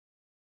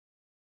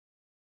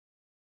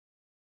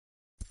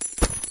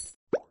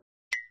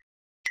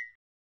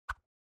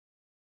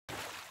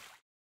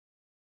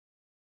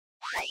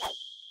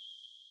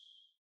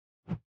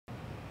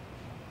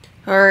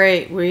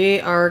Alright, we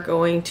are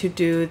going to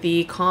do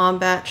the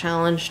Combat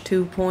Challenge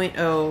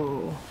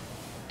 2.0.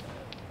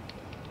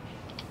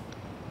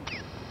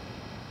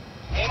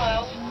 Hey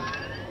Miles,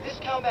 this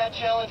combat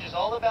challenge is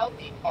all about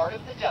the art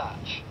of the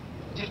dodge.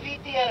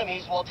 Defeat the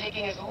enemies while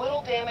taking as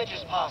little damage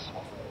as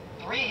possible.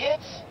 3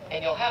 hits,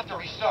 and you'll have to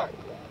restart.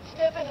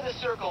 Step into the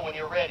circle when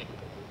you're ready.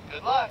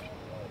 Good luck.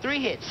 3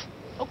 hits.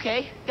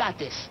 Okay, got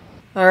this.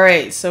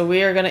 Alright, so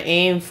we are going to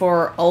aim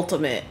for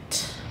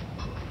Ultimate.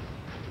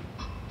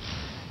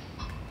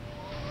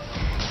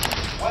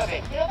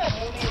 Webbing, you know that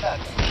movie about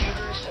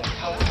computers and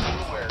kung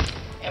fu where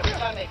every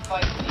time they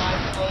fight,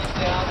 time slows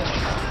down and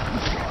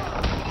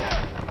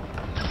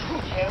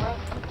camera?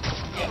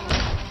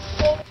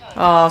 Yeah.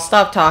 Oh,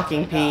 stop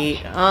talking,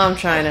 Pete. I'm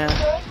trying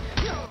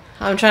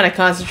to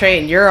concentrate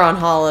and you're on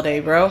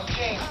holiday, bro.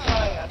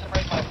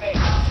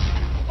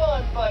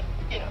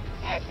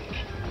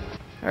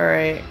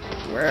 Alright,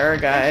 where are our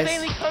guys? It's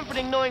insanely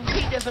comforting knowing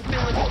Pete doesn't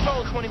feel in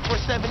control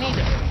 24/7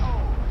 either.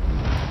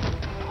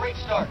 Great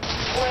start.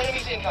 4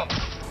 enemies incoming.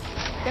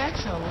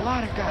 That's a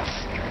lot of guys.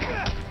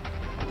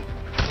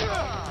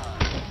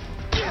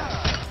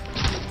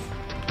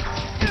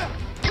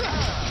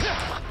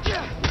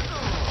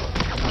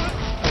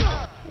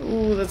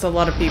 Ooh, that's a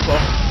lot of people.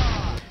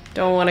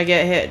 Don't want to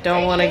get hit.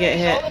 Don't want to get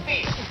hit.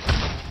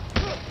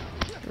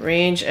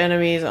 Range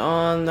enemies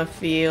on the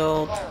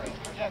field.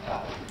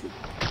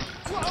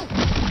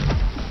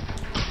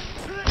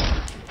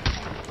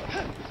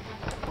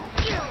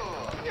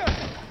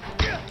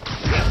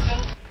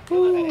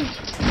 Ooh.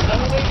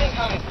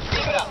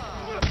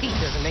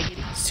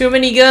 It's too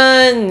many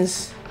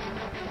guns.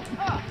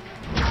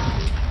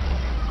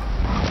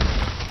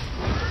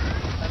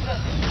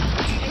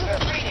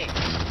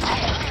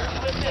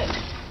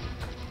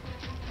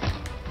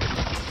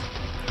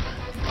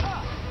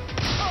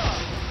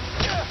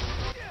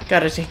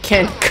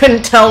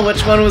 Couldn't tell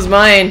which one was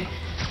mine.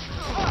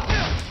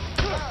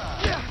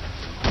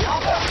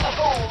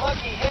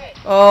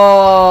 Oh.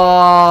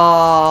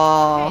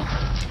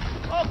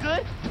 All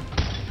good.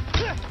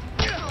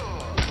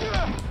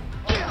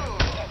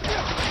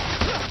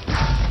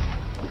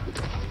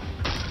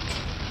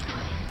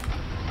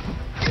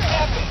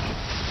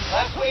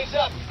 Last wave's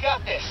up. You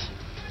got this.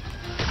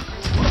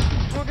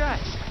 More guys.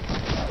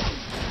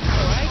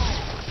 All right.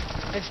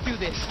 Let's do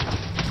this.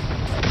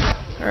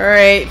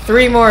 Alright,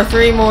 3 more,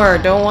 3 more.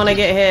 Don't want to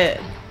get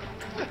hit.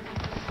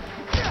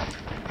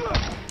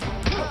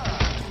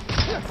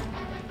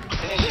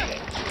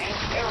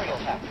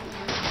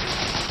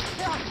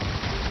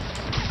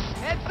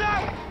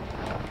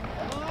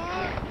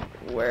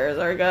 Where's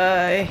our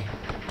guy?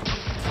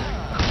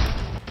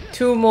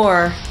 2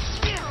 more.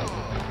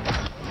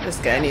 This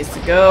guy needs to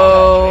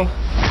go.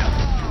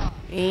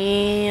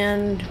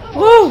 And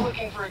woo!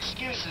 Looking for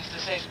excuses to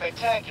say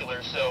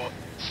spectacular, so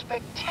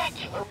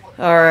spectacular.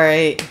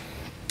 Alright.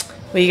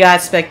 We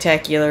got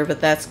spectacular, but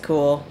that's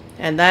cool.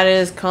 And that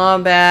is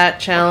Combat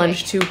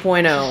Challenge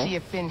 2.0. See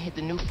if Finn hit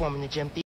the new form in the gym.